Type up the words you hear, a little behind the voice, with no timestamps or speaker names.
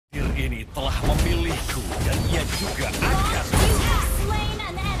ini telah memilihku dan ia juga akan.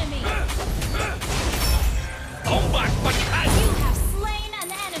 Tombak penghancur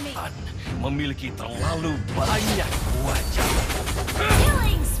memiliki terlalu banyak wajah.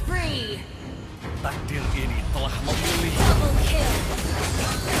 Killing spree. Takdir ini telah memilih. Double kill.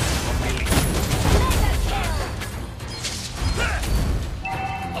 Memilih. Mega kill.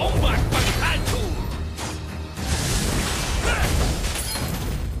 Tombak penghancur.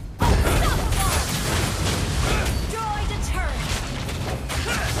 Destroy the turret.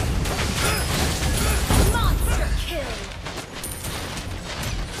 Monster kill.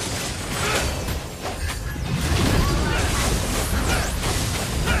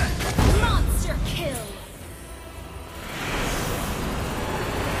 Monster kill.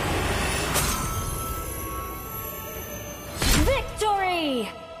 Victory!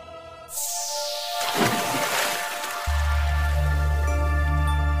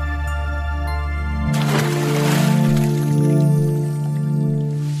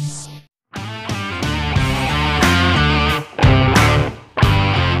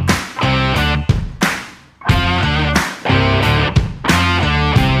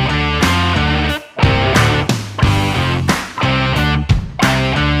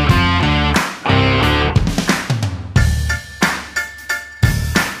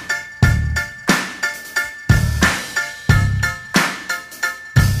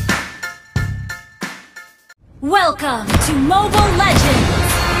 Welcome to Mobile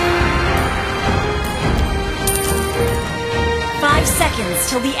Legends! 5 seconds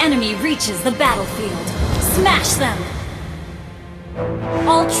till the enemy reaches the battlefield. Smash them!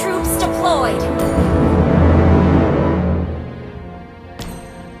 All troops deployed!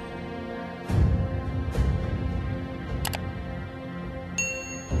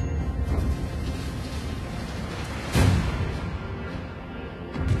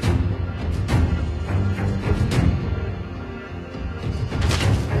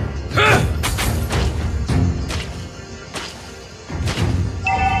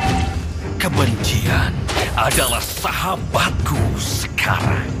 Kebencian adalah sahabatku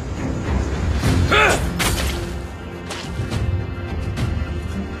sekarang.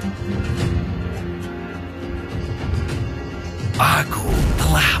 Aku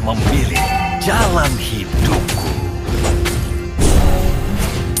telah memilih jalan hidupku.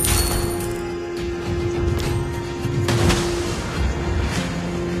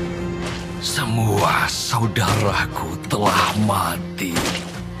 Semua saudaraku telah mati.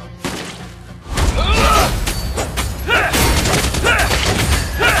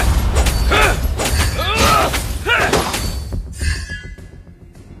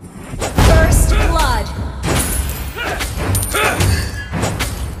 First blood!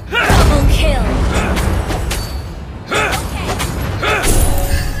 Double kill!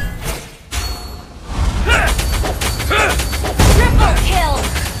 Triple kill!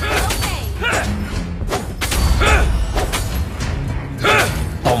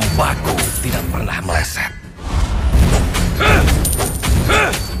 Tombakku tidak pernah meleset.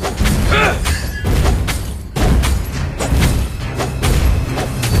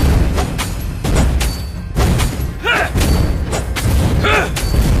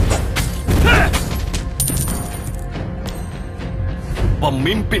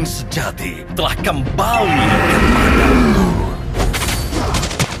 Pemimpin sejati telah kembali kepadaku.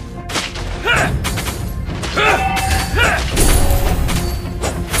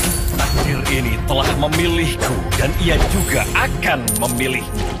 Takdir ini telah memilihku dan ia juga akan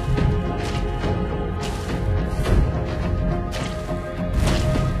memilihmu.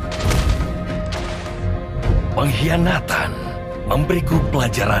 Pengkhianatan memberiku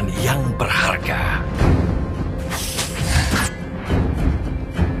pelajaran yang berharga.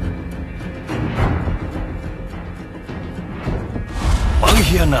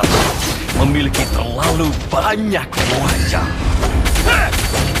 Pengkhianatan memiliki terlalu banyak wajah.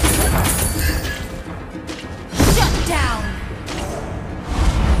 Shut down!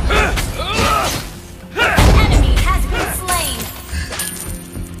 Enemy has been slain!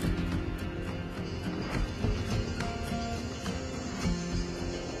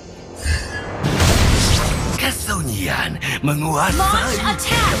 Kesunyian menguasai. Launch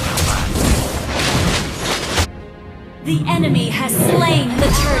attack! The enemy has slain the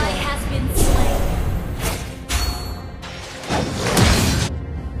turtle. Has been slain.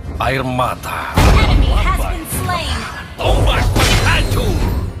 Air mata. Enemy has been slain. Tombak penghancur.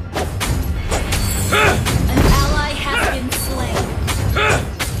 An ally has been slain.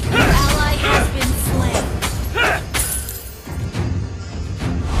 An ally has been slain.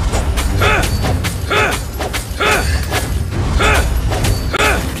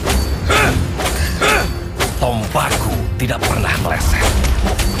 tidak pernah meleset.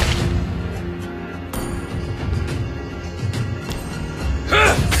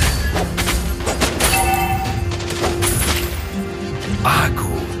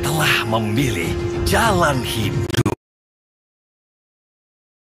 Aku telah memilih jalan hidup.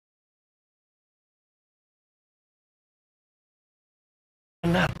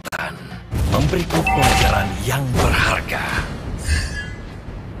 Nathan memberiku pelajaran yang berharga.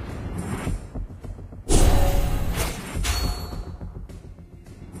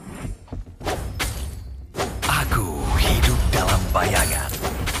 Aku hidup dalam bayangan.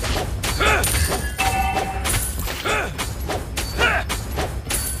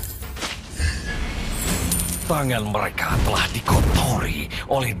 Tangan mereka telah dikotori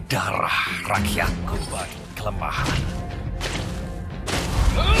oleh darah rakyatku. Kelemahan.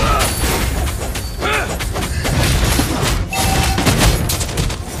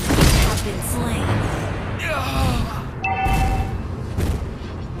 Have been slain.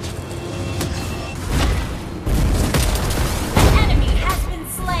 Enemy has been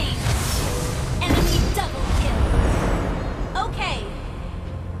slain. Enemy double kill. Okay.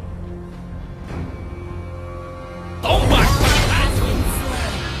 Tombak Has been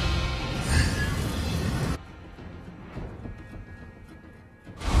slain.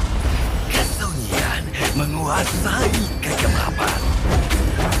 kesunyian menguasai kegelapan.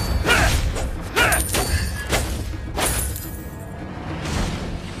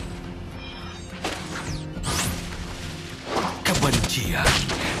 Kebencian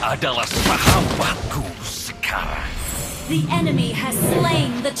adalah sahabatku sekarang. The enemy has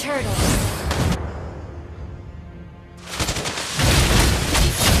slain the turtle.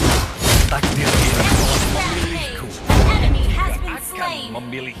 Takdir ini telah memilihku. Rampage. An enemy has been Akan slain.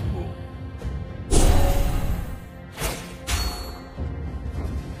 memilihmu.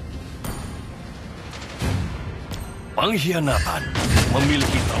 Pengkhianatan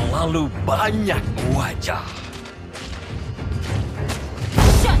memiliki terlalu banyak wajah.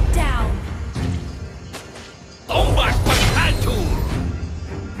 Shut down. Tombak penghancur.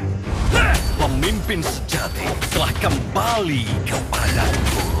 Pemimpin sejati telah kembali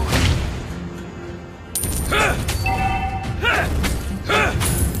kepadaku.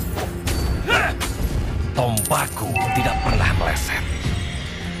 Tombakku tidak pernah meleset.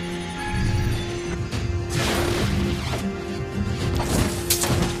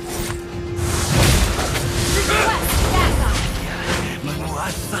 Request backup.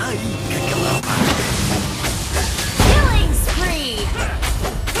 Menguasai kegelapan. Killing spree.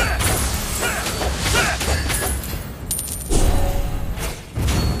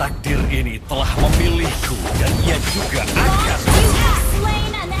 Takdir ini telah memilihku dan ia juga akan. You have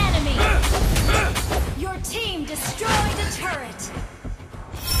slain an enemy. Your team destroyed a turret.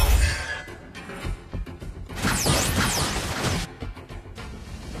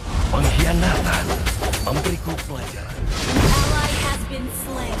 Pengkhianatan memberiku pelajaran. Ally has been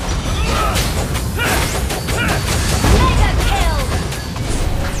slain. Mega kill.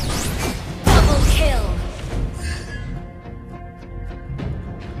 Double kill.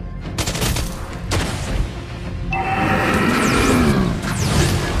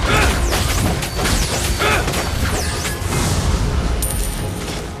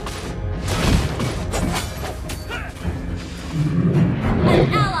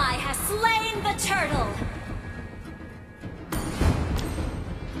 An ally has slain the turtle.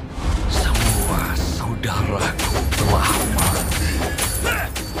 Semua saudaraku telah mati.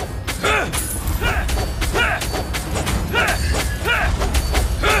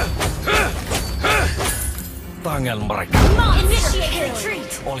 Tangan mereka Initiate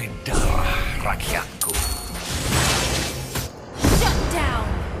retreat. oleh darah rakyatku. Shut down.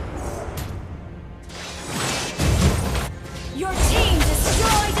 Your team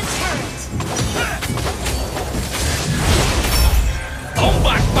destroyed a turret.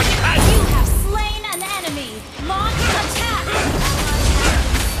 Tombak penghancur. You have slain an enemy. Launch attack.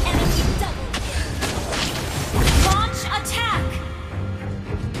 Enemy double kill. Launch attack.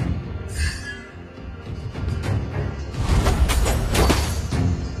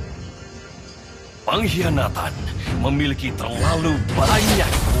 Pengkhianatan memiliki terlalu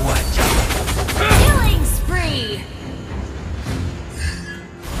banyak wajah. Killing spree.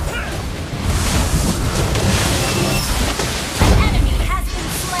 An enemy has been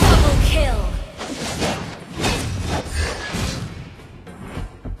slain. Double kill.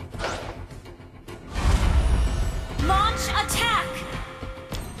 Launch attack.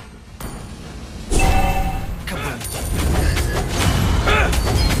 Kebencian.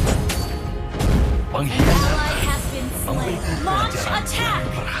 Ally Pengkhianatan has been slain. memberiku Launch pelajaran attack.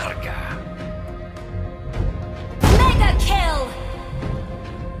 yang berharga.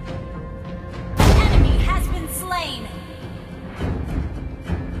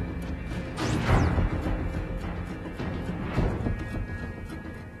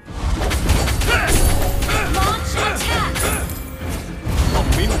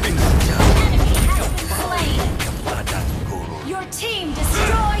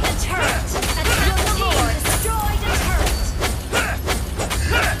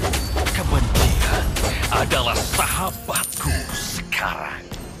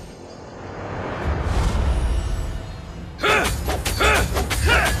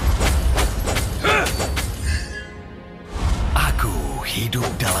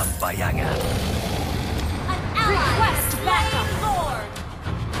 dalam bayangan. An ally has slain Lord.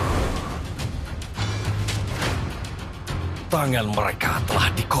 Tangan mereka telah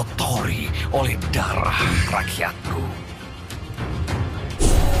dikotori oleh darah rakyatku.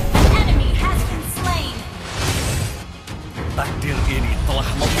 Enemy has been slain. Takdir ini telah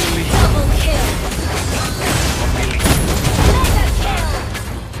memilih Double kill. memilih Mega kill.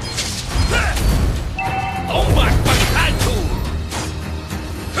 tombak penghancur.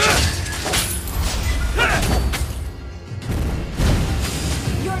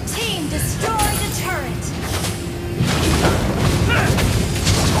 Your team destroyed a turret.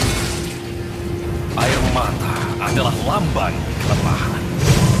 Air mata adalah lambang kelemahan.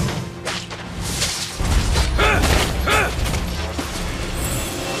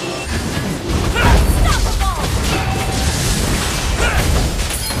 Unstoppable.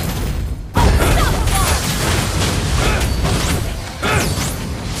 Unstoppable.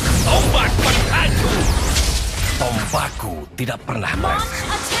 Tombak penghancur. Tombakku tidak pernah Launch meleset.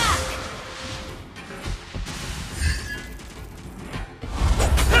 attack.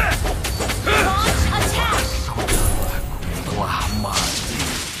 Launch attack. Saudaraku telah mati.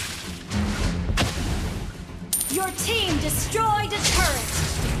 Your team destroyed a turret.